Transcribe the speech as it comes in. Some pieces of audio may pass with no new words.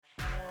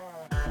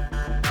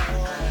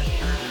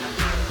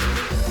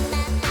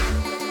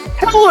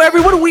Hello,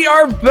 everyone. We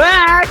are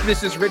back.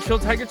 This is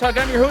Ridgefield Tiger Talk.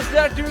 I'm your host,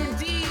 Dr.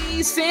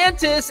 D.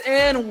 Santis,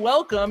 and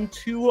welcome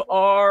to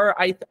our,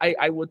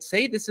 I would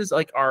say this is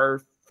like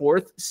our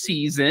fourth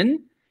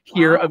season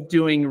here of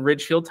doing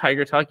Ridgefield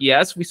Tiger Talk.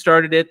 Yes, we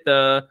started it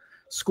the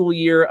school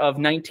year of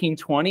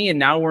 1920, and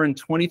now we're in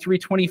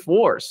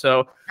 23-24.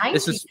 So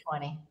this is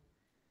 1920.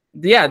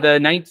 Yeah,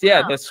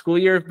 the school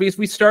year, because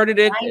we started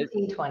it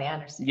 1920, I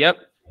understand. Yep.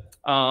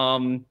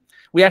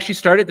 We actually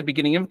started at the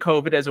beginning of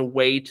COVID as a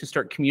way to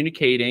start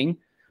communicating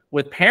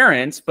with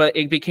parents, but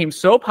it became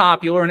so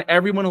popular and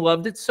everyone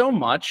loved it so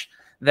much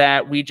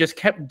that we just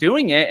kept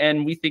doing it,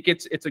 and we think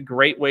it's a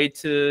great way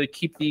to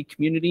keep the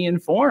community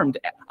informed.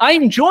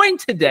 I'm joined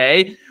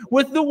today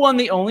with the one,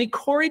 the only,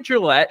 Cory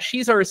Gillette.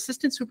 She's our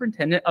Assistant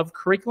Superintendent of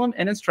Curriculum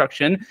and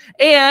Instruction,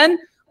 and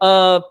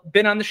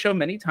been on the show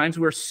many times.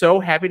 We're so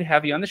happy to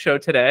have you on the show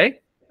today.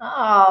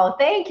 Oh,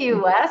 thank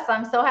you, Wes.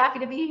 I'm so happy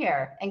to be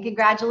here. And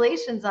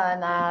congratulations on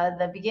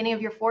the beginning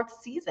of your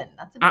fourth season.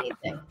 That's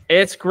amazing.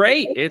 It's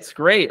great. It's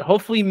great.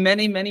 Hopefully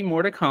many, many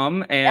more to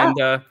come.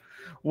 And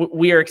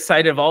we are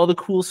excited of all the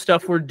cool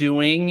stuff we're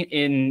doing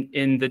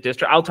in the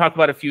district. I'll talk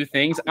about a few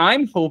things.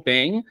 I'm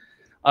hoping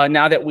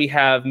now that we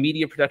have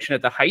media production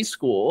at the high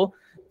school,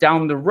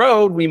 down the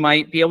road, we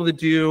might be able to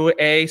do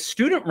a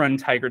student-run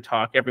Tiger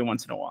Talk every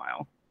once in a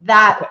while.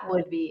 That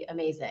would be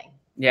amazing.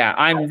 Yeah,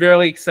 I'm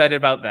really excited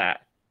about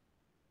that.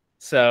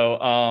 So,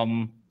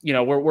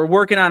 we're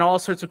working on all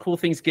sorts of cool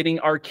things, getting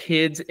our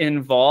kids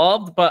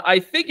involved. But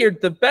I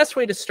figured the best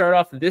way to start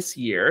off this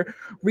year,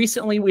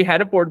 recently we had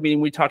a board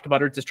meeting. We talked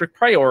about our district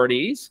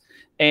priorities,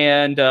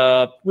 and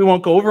we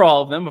won't go over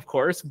all of them, of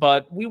course,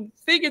 but we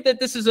figured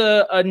that this is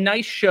a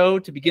nice show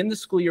to begin the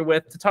school year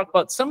with, to talk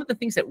about some of the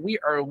things that we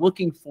are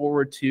looking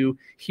forward to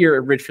here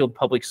at Ridgefield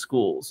Public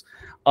Schools.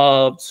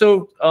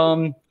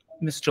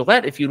 Ms.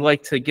 Gillette, if you'd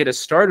like to get us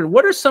started,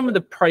 what are some of the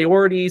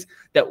priorities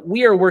that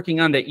we are working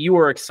on that you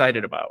are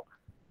excited about?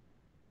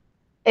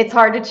 It's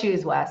hard to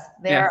choose, Wes.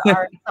 There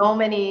are so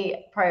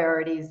many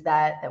priorities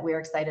that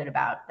we're excited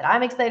about, that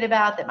I'm excited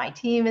about, that my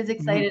team is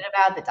excited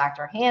about, that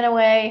Dr.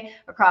 Hanaway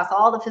across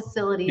all the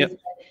facilities. Yep.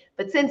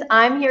 But since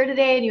I'm here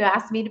today and you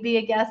asked me to be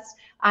a guest,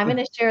 I'm going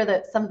to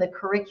share some of the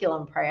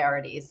curriculum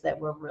priorities that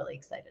we're really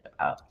excited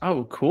about.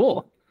 Oh,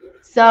 cool.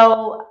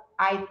 So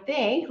I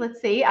think, let's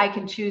see, I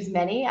can choose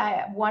many.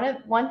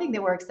 One thing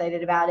that we're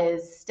excited about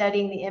is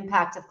studying the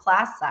impact of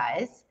class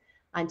size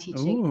on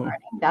teaching and learning.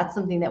 That's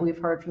something that we've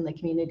heard from the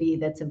community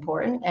that's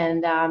important.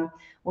 And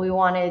we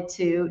wanted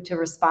to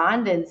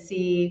respond and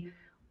see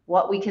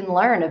what we can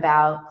learn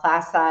about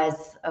class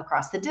size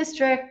across the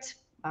district,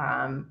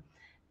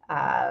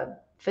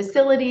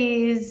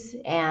 facilities,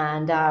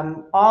 and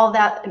all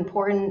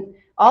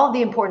of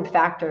the important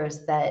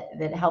factors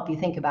that help you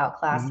think about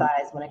class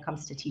size when it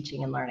comes to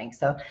teaching and learning.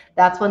 So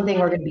that's one thing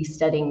we're going to be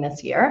studying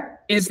this year.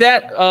 Is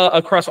that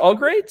across all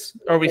grades?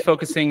 Are we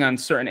focusing on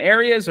certain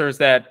areas, or is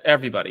that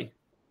everybody?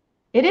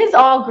 It is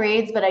all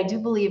grades, but I do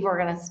believe we're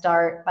going to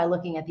start by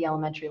looking at the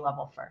elementary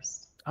level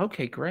first.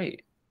 Okay,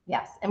 great.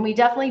 Yes, and we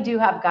definitely do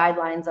have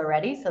guidelines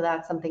already. So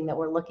that's something that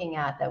we're looking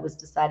at that was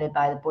decided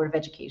by the Board of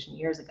Education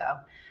years ago.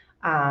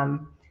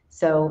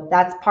 So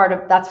that's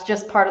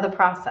just part of the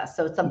process.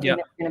 So it's something that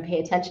we're going to pay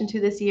attention to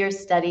this year,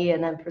 study,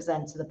 and then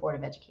present to the Board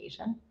of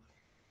Education.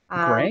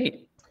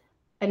 Great.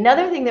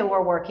 Another thing that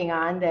we're working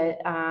on that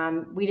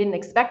we didn't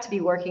expect to be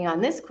working on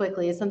this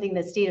quickly is something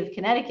the state of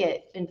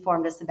Connecticut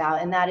informed us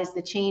about, and that is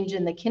the change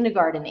in the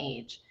kindergarten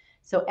age.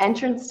 So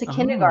entrance to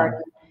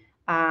kindergarten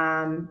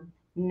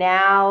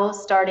now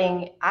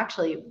starting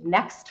actually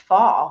next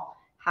fall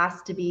a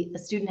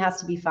student has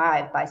to be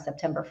 5 by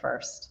September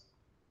 1st.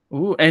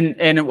 Ooh,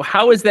 and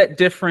how is that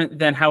different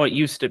than how it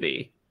used to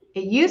be?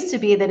 It used to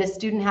be that a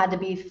student had to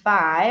be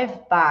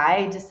 5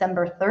 by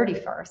December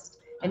 31st,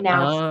 and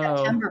now it's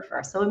September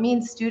 1st. So it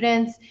means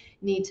students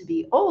need to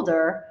be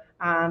older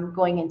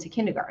going into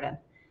kindergarten.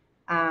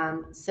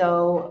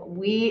 So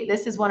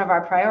this is one of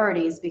our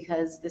priorities,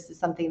 because this is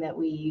something that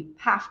we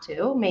have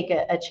to make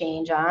a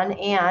change on,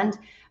 and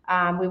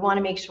we want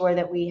to make sure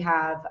that we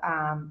have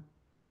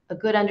a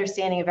good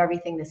understanding of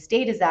everything the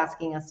state is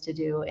asking us to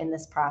do in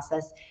this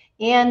process,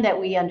 and that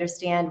we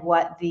understand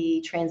what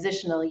the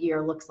transitional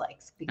year looks like,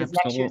 because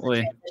next year is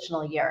the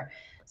transitional year.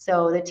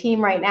 So the team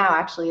right now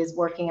actually is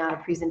working on a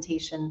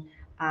presentation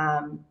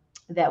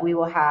that we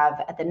will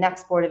have at the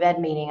next Board of Ed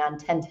meeting on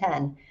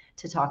 10/10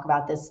 to talk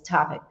about this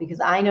topic,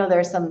 because I know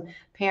there's some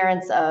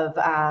parents of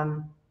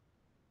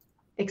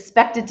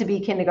expected to be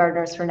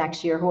kindergartners for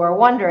next year who are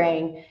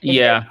wondering if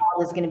their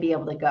child is going to be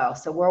able to go.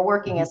 So we're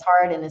working as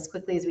hard and as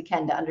quickly as we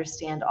can to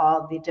understand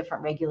all the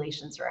different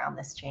regulations around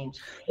this change.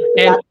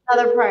 And that's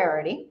another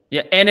priority.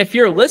 Yeah, and if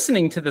you're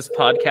listening to this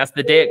podcast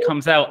the day it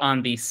comes out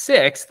on the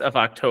 6th of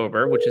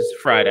October, which is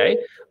Friday,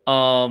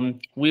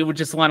 we would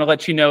just want to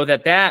let you know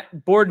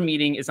that board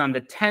meeting is on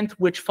the 10th,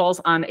 which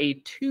falls on a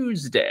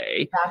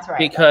Tuesday. That's right.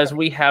 Because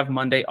we have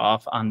Monday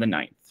off on the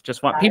 9th.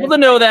 Just want people to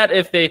know that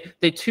if they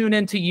tune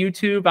into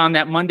YouTube on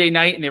that Monday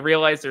night and they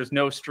realize there's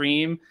no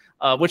stream,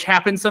 which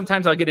happens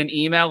sometimes. I'll get an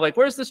email like,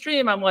 where's the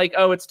stream? I'm like,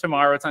 oh, it's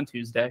tomorrow. It's on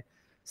Tuesday.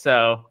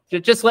 So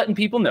just letting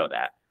people know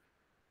that.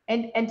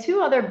 And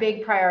two other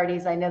big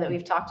priorities I know that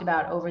we've talked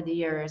about over the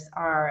years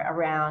are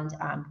around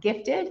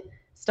gifted,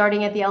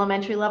 starting at the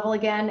elementary level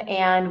again,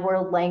 and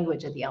world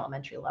language at the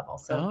elementary level.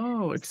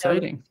 So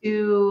exciting.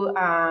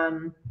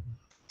 So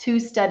two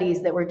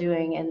studies that we're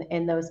doing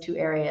in those two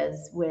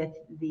areas with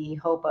the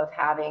hope of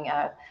having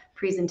a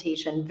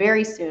presentation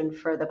very soon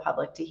for the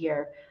public to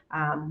hear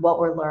what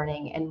we're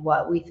learning and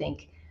what we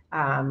think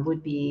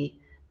would be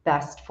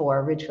best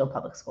for Ridgefield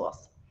Public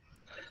Schools.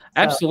 So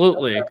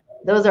absolutely.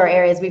 Those are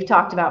areas we've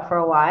talked about for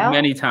a while.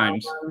 Many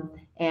times.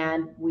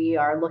 And we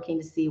are looking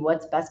to see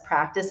what's best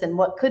practice and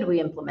what could we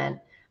implement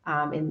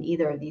in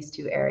either of these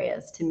two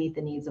areas to meet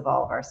the needs of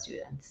all of our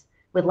students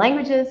with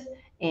languages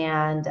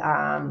and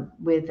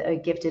with a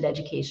gifted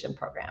education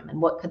program.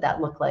 And what could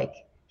that look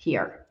like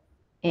here?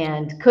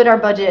 And could our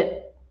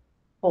budget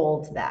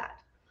hold that,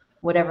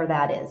 whatever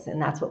that is?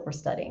 And that's what we're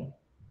studying.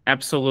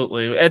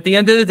 Absolutely. At the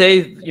end of the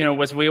day, you know,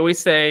 as we always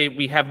say,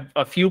 we have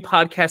a few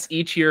podcasts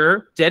each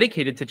year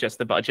dedicated to just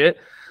the budget,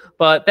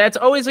 but that's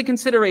always a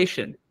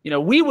consideration. You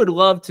know, we would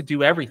love to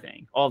do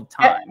everything all the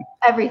time.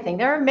 Everything.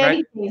 There are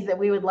many things that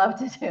we would love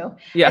to do.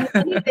 Yeah.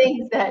 And many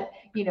things that,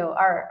 you know,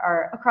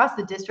 are across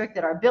the district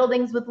that our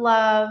buildings would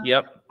love.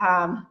 Yep.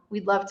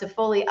 We'd love to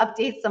fully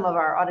update some of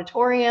our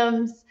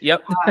auditoriums.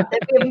 Yep. We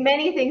have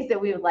many things that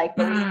we would like,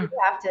 but we do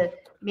have to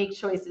make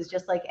choices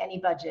just like any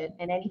budget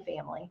and any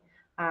family.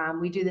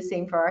 We do the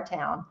same for our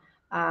town.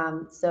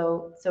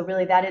 So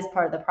really that is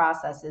part of the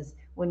process is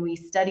when we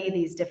study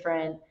these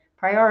different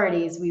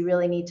priorities, we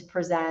really need to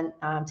present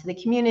to the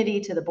community,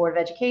 to the Board of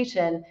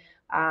Education,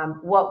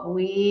 what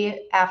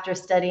we, after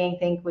studying,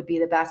 think would be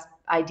the best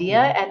idea.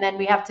 And then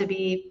we have to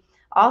be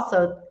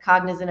also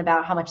cognizant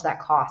about how much that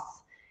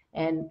costs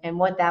and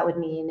what that would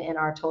mean in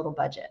our total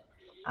budget,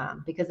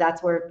 because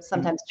that's where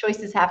sometimes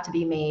choices have to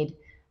be made.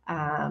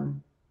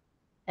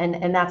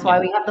 And that's why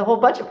we have the whole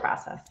budget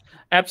process.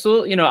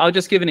 Absolutely. You know, I'll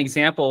just give an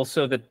example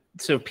so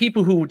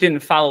people who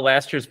didn't follow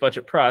last year's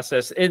budget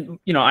process,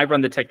 you know, I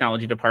run the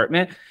technology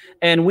department,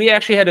 and we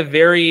actually had a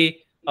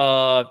very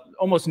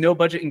almost no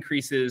budget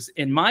increases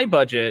in my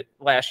budget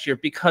last year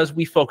because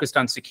we focused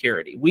on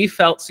security. We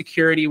felt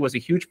security was a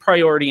huge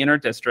priority in our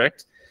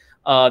district.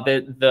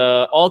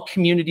 All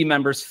community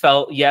members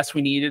felt, yes,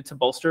 we needed to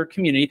bolster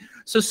community.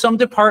 So some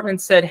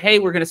departments said, hey,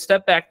 we're going to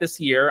step back this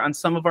year on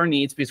some of our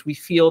needs because we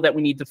feel that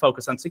we need to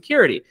focus on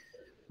security.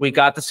 We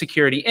got the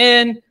security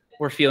in,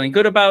 we're feeling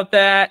good about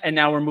that, and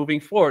now we're moving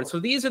forward. So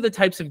these are the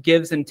types of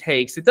gives and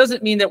takes. It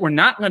doesn't mean that we're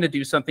not going to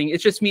do something. It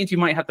just means you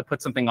might have to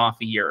put something off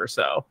a year or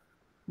so.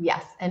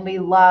 Yes, and we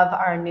love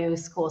our new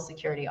school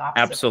security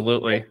officer.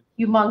 Absolutely.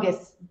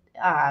 Humongous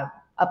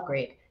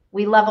upgrade.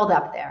 We leveled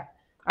up there.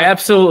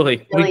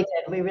 Absolutely.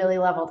 We really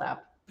leveled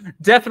up.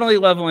 Definitely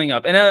leveling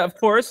up. And of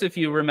course, if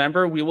you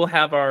remember, we will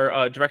have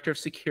our director of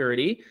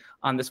security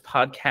on this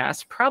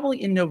podcast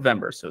probably in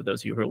November. So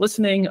those of you who are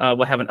listening,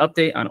 we'll have an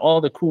update on all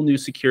the cool new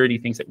security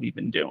things that we've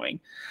been doing.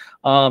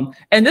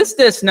 And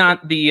this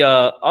not the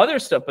other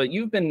stuff, but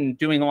you've been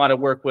doing a lot of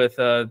work with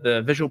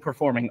the visual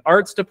performing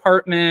arts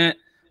department.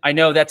 I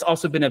know that's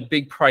also been a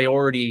big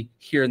priority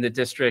here in the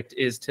district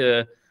is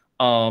to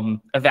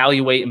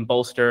evaluate and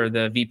bolster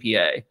the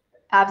VPA.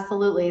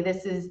 Absolutely.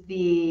 This is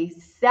the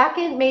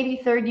second, maybe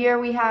third year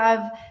we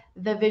have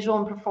the visual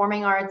and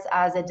performing arts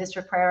as a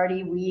district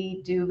priority.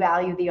 We do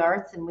value the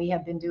arts, and we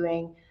have been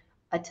doing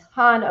a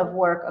ton of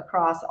work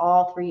across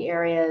all three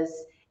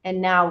areas, and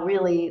now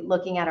really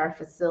looking at our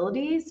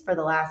facilities for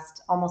the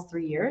last almost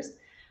 3 years.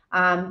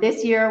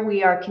 This year,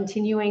 we are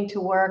continuing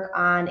to work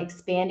on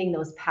expanding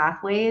those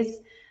pathways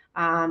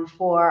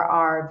for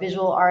our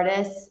visual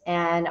artists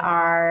and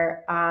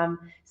our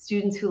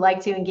students who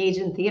like to engage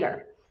in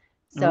theater.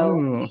 So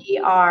we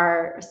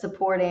are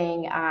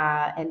supporting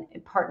and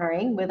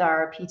partnering with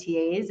our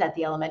PTAs at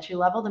the elementary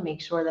level to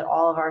make sure that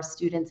all of our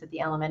students at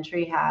the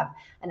elementary have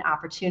an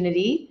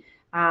opportunity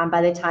by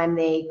the time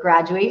they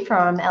graduate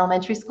from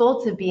elementary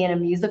school to be in a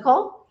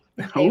musical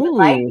if they would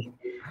like.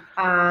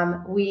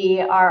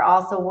 We are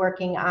also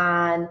working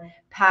on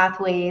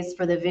pathways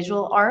for the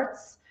visual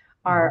arts.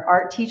 Our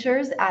art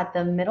teachers at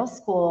the middle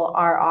school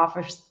are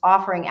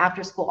offering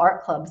after-school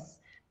art clubs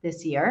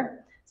this year,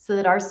 so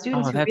that our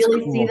students who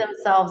really see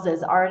themselves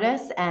as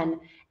artists and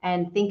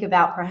think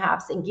about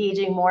perhaps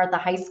engaging more at the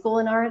high school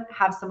in art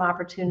have some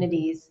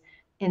opportunities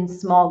in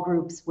small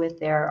groups with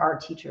their art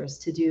teachers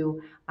to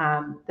do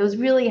those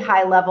really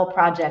high level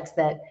projects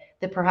that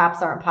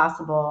perhaps aren't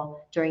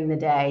possible during the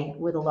day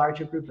with a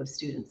larger group of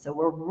students. So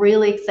we're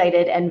really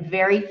excited and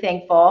very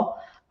thankful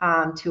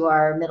to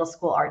our middle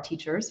school art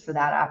teachers for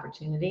that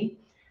opportunity.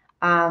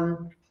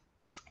 And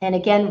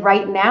again,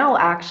 right now,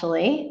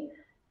 actually,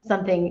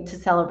 something to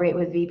celebrate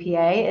with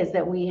VPA is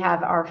that we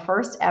have our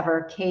first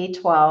ever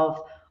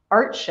K-12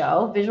 art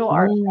show, visual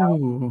art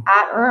show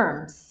at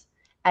ERMS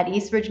at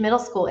East Ridge Middle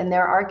School in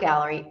their art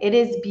gallery. It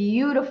is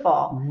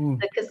beautiful.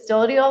 The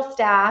custodial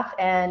staff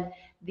and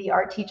the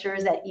art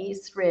teachers at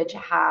East Ridge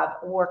have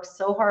worked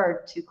so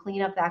hard to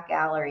clean up that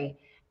gallery,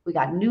 We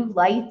got new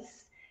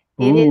lights.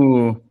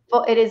 Ooh.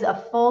 It is a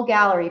full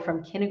gallery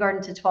from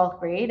kindergarten to 12th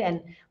grade.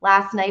 And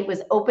last night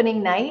was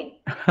opening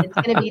night. It's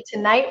going to be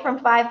tonight from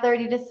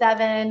 5:30 to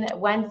 7,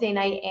 Wednesday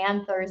night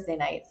and Thursday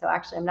night. So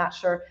actually, I'm not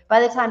sure. By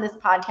the time this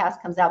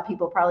podcast comes out,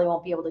 people probably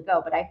won't be able to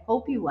go, but I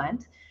hope you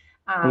went.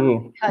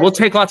 We'll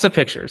take lots of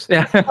pictures.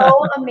 Yeah. It's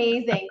so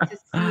amazing to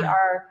see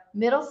our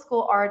middle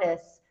school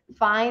artists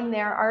find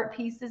their art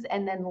pieces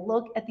and then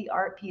look at the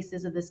art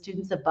pieces of the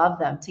students above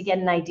them to get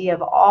an idea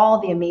of all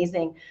the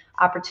amazing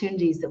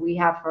opportunities that we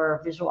have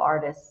for visual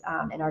artists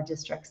in our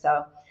district.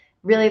 So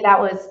really that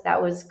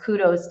was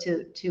kudos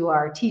to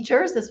our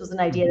teachers. This was an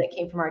idea that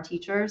came from our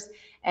teachers,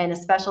 and a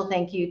special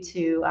thank you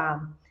to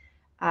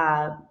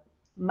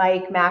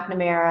Mike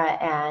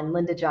McNamara and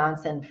Linda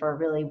Johnson for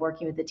really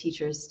working with the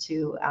teachers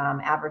to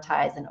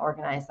advertise and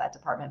organize that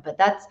department. But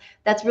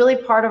that's really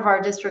part of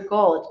our district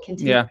goal. It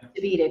continues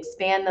to be to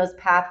expand those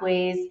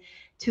pathways,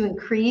 to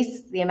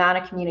increase the amount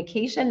of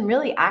communication,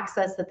 really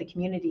access that the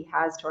community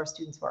has to our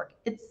students' work.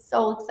 It's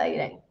so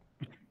exciting.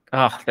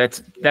 Oh,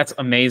 that's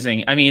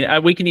amazing. I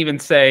mean, we can even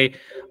say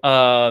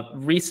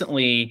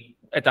recently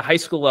at the high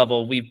school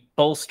level, we've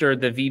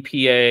bolstered the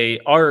VPA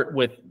art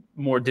with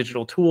more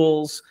digital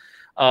tools.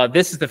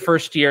 This is the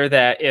first year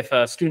that if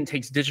a student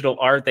takes digital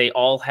art, they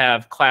all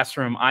have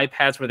classroom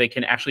iPads where they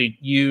can actually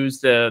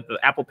use the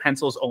Apple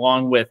Pencils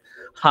along with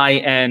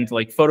high-end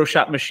like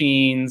Photoshop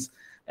machines,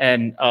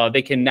 and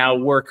they can now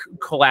work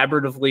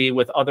collaboratively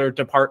with other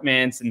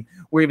departments. And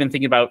we're even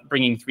thinking about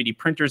bringing 3D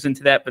printers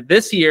into that. But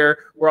this year,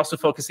 we're also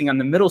focusing on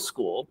the middle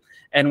school,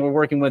 and we're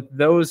working with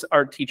those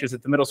art teachers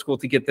at the middle school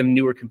to get them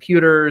newer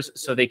computers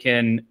so they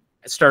can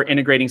start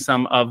integrating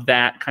some of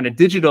that kind of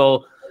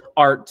digital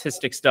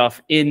artistic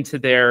stuff into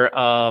their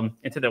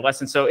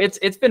lessons. So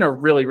it's been a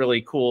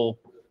really cool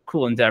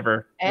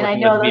endeavor. And I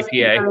know those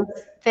teachers,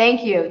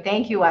 thank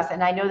you, Wes.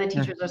 And I know the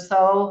teachers are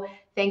so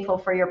thankful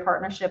for your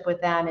partnership with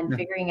them and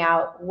figuring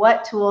out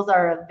what tools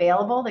are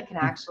available that can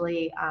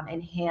actually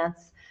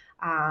enhance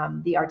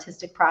the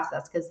artistic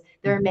process, because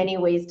there are many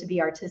ways to be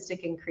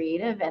artistic and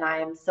creative. And I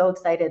am so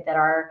excited that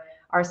our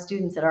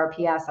students at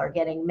RPS are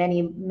getting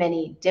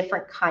many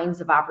different kinds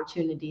of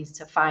opportunities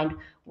to find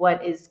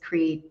what is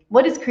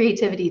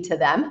creativity to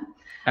them.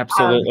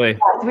 Absolutely.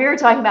 We were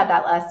talking about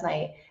that last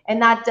night,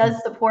 and that does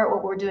support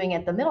what we're doing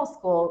at the middle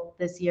school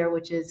this year,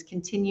 which is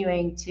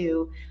continuing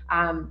to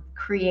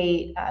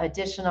create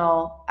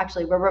additional,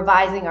 actually we're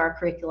revising our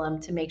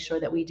curriculum to make sure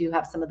that we do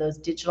have some of those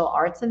digital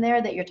arts in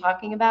there that you're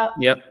talking about.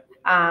 Yep.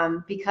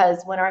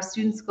 Because when our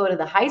students go to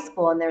the high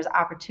school and there's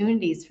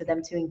opportunities for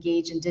them to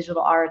engage in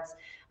digital arts,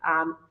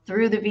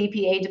 through the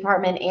VPA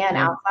department and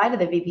outside of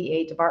the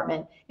VPA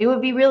department, it would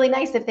be really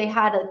nice if they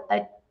had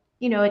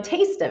a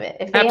taste of it,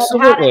 if they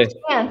had a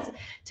chance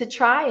to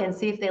try and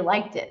see if they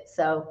liked it.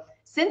 So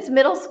since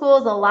middle school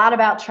is a lot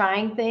about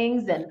trying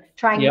things and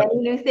trying many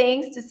new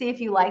things to see if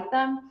you like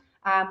them,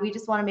 we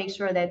just want to make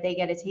sure that they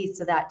get a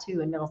taste of that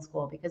too in middle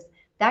school, because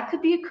that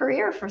could be a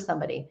career for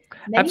somebody.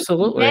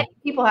 Many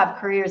people have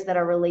careers that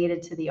are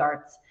related to the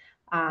arts,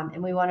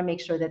 and we want to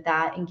make sure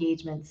that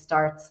engagement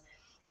starts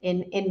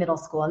in middle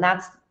school. And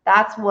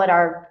that's what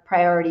our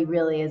priority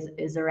really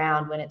is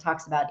around when it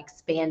talks about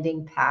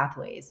expanding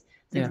pathways.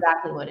 It's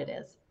exactly what it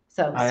is.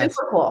 So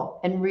super cool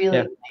and really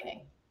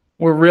exciting.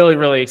 We're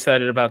really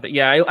excited about that.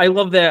 Yeah, I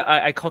love that.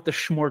 I call it the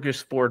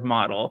smorgasbord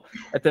model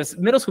at this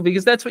middle school,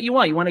 because that's what you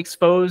want. You want to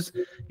expose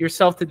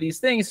yourself to these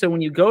things. So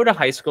when you go to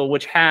high school,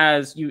 which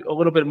has you a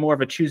little bit more of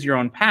a choose your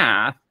own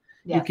path,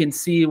 you can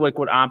see like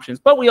what options.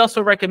 But we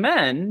also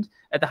recommend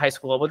at the high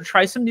school level to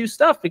try some new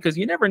stuff, because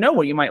you never know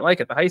what you might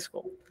like at the high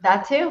school.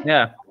 That too.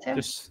 Yeah.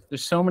 There's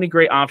so many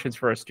great options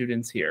for our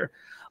students here.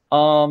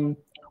 Are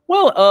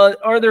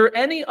there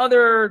any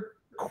other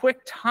quick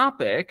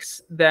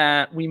topics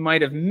that we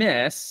might have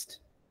missed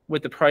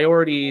with the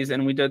priorities?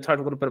 And we did talk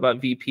a little bit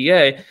about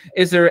VPA.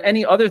 Is there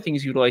any other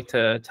things you'd like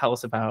to tell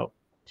us about?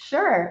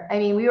 Sure. I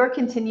mean, we were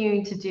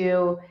continuing to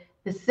do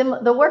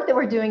the work that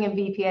we're doing in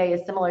VPA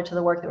is similar to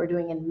the work that we're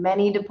doing in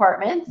many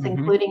departments,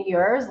 including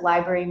yours,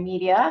 library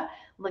media,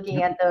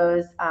 looking at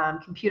those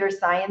computer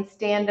science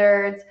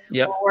standards.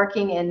 We're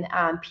working in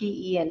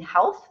PE and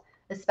health,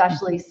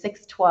 especially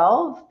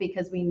 612,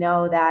 because we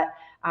know that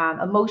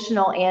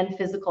emotional and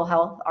physical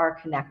health are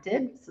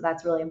connected. So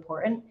that's really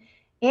important.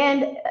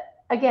 And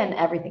again,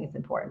 everything is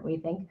important, we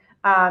think.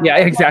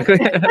 Exactly.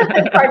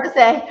 It's hard to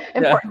say.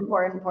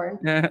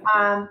 Important.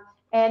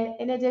 And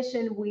in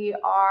addition, we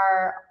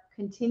are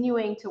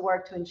continuing to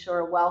work to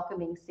ensure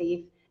welcoming,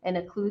 safe, and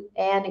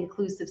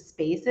inclusive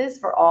spaces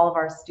for all of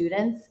our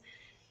students.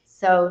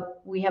 So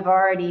we have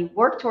already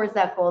worked towards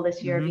that goal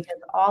this year, because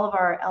all of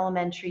our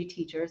elementary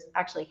teachers,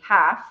 actually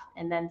half,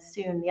 and then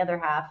soon the other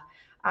half,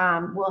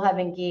 will have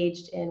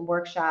engaged in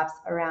workshops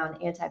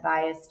around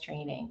anti-bias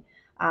training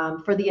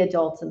for the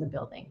adults in the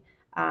building.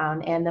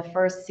 And the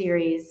first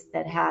series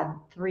that had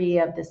 3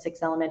 of the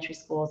 6 elementary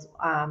schools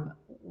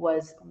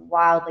was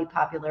wildly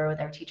popular with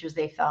our teachers.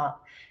 They felt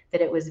that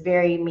it was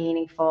very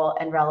meaningful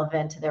and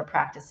relevant to their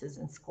practices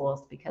in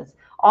schools, because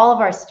all of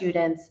our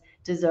students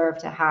deserve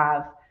to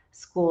have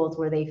schools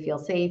where they feel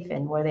safe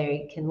and where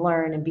they can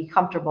learn and be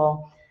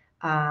comfortable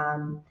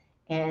and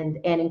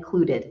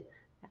included.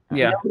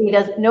 Yeah.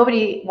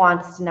 Nobody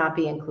wants to not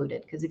be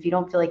included, because if you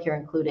don't feel like you're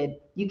included,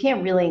 you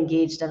can't really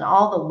engage in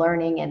all the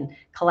learning and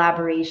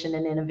collaboration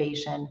and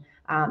innovation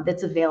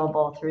that's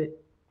available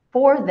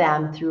for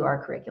them through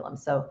our curriculum.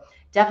 So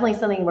definitely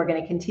something we're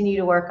going to continue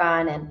to work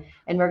on,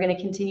 and we're going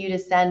to continue to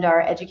send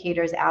our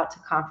educators out to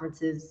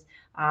conferences,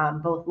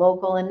 both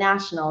local and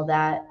national,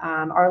 that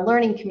are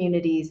learning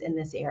communities in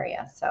this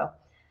area. So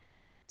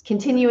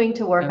continuing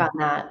to work on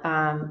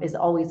that is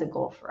always a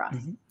goal for us.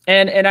 Mm-hmm.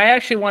 And I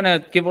actually want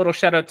to give a little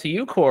shout out to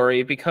you,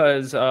 Cory,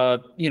 because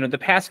the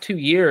past 2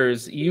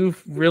 years,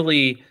 you've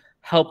really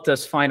helped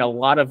us find a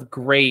lot of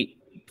great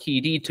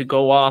PD to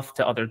go off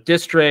to other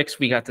districts.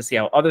 We got to see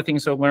how other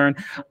things are learned.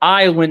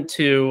 I went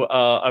to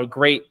a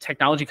great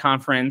technology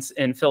conference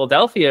in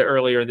Philadelphia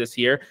earlier this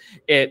year.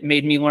 It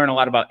made me learn a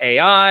lot about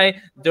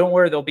AI. Don't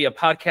worry, there'll be a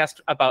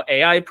podcast about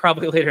AI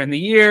probably later in the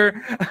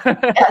year.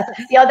 Yes,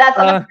 that's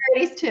on our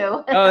priorities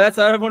too. That's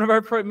one of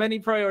our many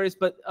priorities.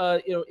 But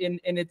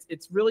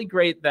it's really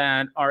great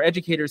that our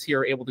educators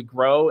here are able to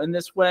grow in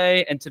this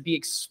way and to be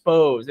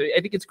exposed. I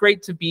think it's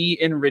great to be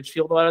in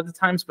Ridgefield a lot of the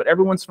times, but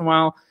every once in a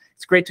while,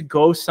 it's great to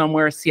go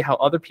somewhere, see how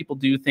other people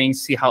do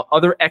things, see how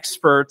other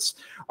experts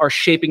are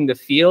shaping the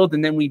field,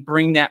 and then we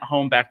bring that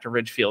home back to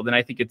Ridgefield. And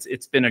I think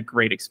it's been a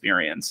great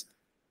experience.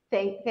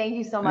 Thank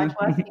you so much,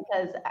 Wes,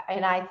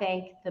 and I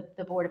thank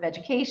the Board of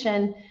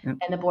Education and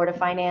the Board of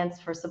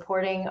Finance for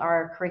supporting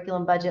our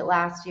curriculum budget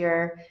last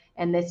year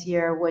and this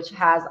year, which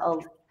has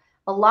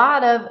a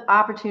lot of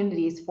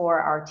opportunities for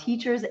our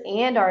teachers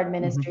and our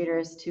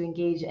administrators to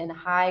engage in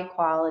high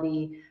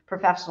quality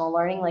professional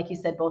learning, like you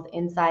said, both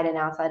inside and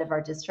outside of our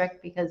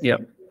district, because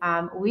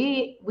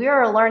we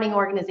are a learning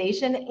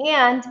organization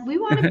and we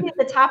want to be at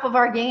the top of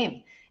our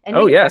game. And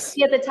we can't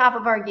be at the top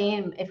of our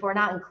game if we're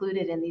not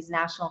included in these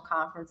national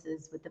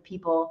conferences with the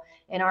people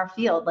in our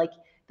field. Like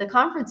the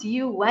conference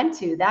you went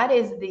to, that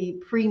is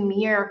the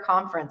premier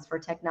conference for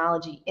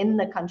technology in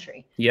the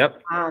country.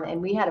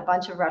 And we had a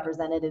bunch of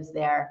representatives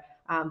there,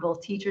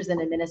 both teachers and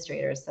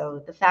administrators.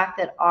 So the fact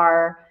that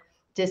our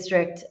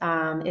district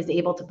is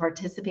able to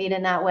participate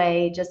in that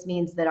way just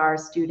means that our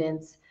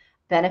students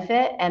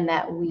benefit and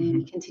that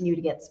we continue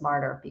to get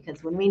smarter,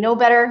 because when we know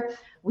better,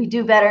 we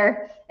do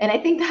better. And I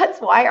think that's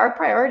why our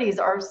priorities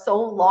are so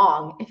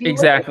long. If you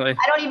look, I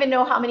don't even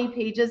know how many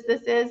pages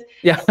this is.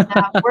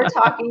 We're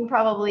talking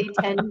probably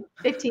 10,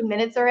 15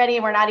 minutes already,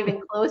 and we're not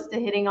even close to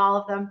hitting all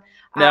of them.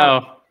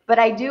 But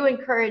I do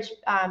encourage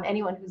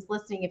anyone who's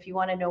listening, if you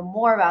want to know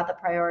more about the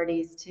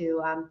priorities,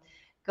 to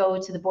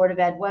go to the Board of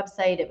Ed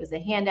website. It was a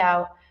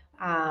handout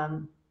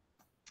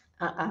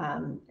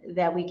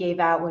that we gave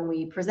out when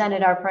we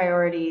presented our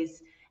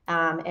priorities.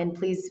 And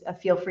please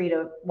feel free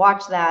to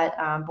watch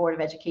that Board of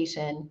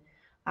Education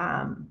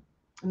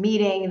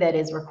meeting that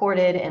is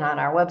recorded and on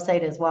our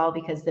website as well,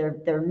 because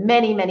there are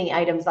many, many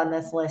items on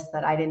this list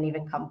that I didn't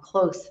even come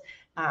close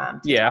to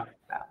talk about.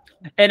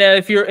 And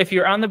if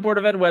you're on the Board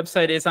of Ed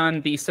website, it's on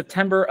the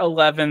September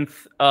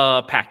 11th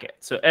packet.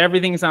 So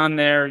everything's on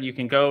there. You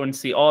can go and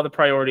see all the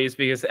priorities,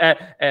 because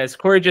as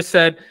Cory just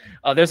said,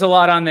 there's a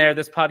lot on there.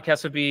 This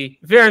podcast would be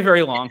very,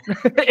 very long.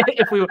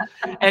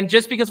 And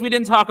just because we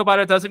didn't talk about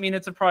it doesn't mean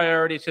it's a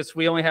priority. It's just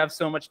we only have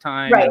so much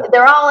time. Right.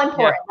 They're all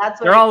important.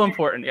 That's what they're all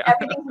important. Yeah.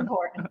 Everything's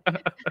important.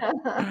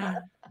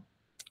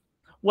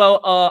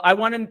 Well, I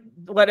want to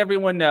let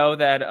everyone know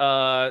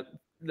that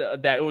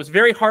that it was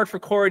very hard for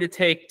Cory to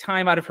take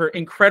time out of her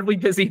incredibly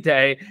busy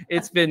day.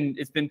 It's been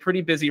pretty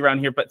busy around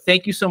here, but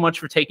thank you so much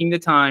for taking the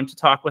time to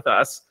talk with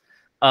us.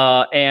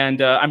 And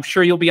I'm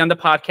sure you'll be on the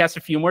podcast a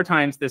few more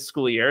times this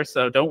school year,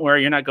 so don't worry,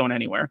 you're not going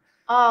anywhere.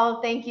 Oh,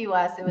 thank you,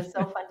 Wes. It was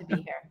so fun to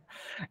be here.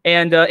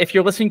 And if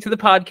you're listening to the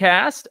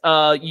podcast,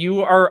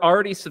 you are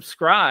already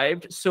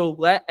subscribed. So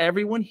let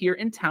everyone here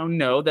in town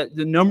know that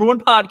the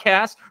 #1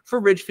 podcast for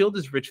Ridgefield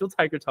is Ridgefield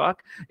Tiger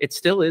Talk. It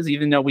still is,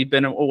 even though we've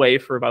been away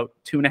for about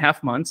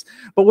 2.5 months.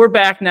 But we're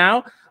back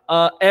now.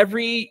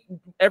 Every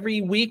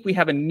week we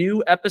have a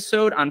new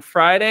episode on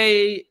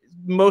Friday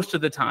most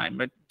of the time.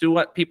 I do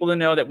want people to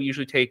know that we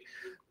usually take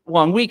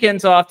long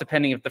weekends off,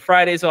 depending if the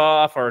Friday's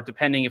off or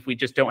depending if we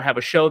just don't have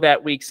a show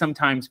that week.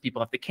 Sometimes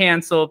people have to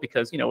cancel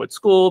because, it's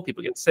school,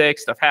 people get sick,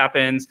 stuff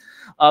happens.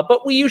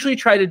 But we usually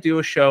try to do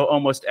a show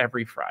almost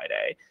every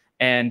Friday.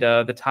 And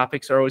the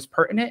topics are always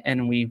pertinent,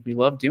 and we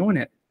love doing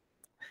it.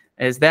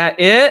 Is that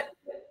it?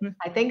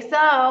 I think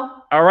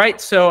so. All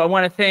right. So I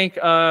want to thank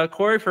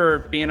Cory for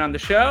being on the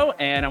show,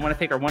 and I want to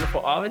thank our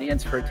wonderful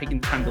audience for taking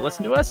the time to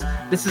listen to us.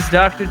 This is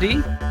Dr.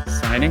 D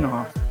signing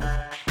off.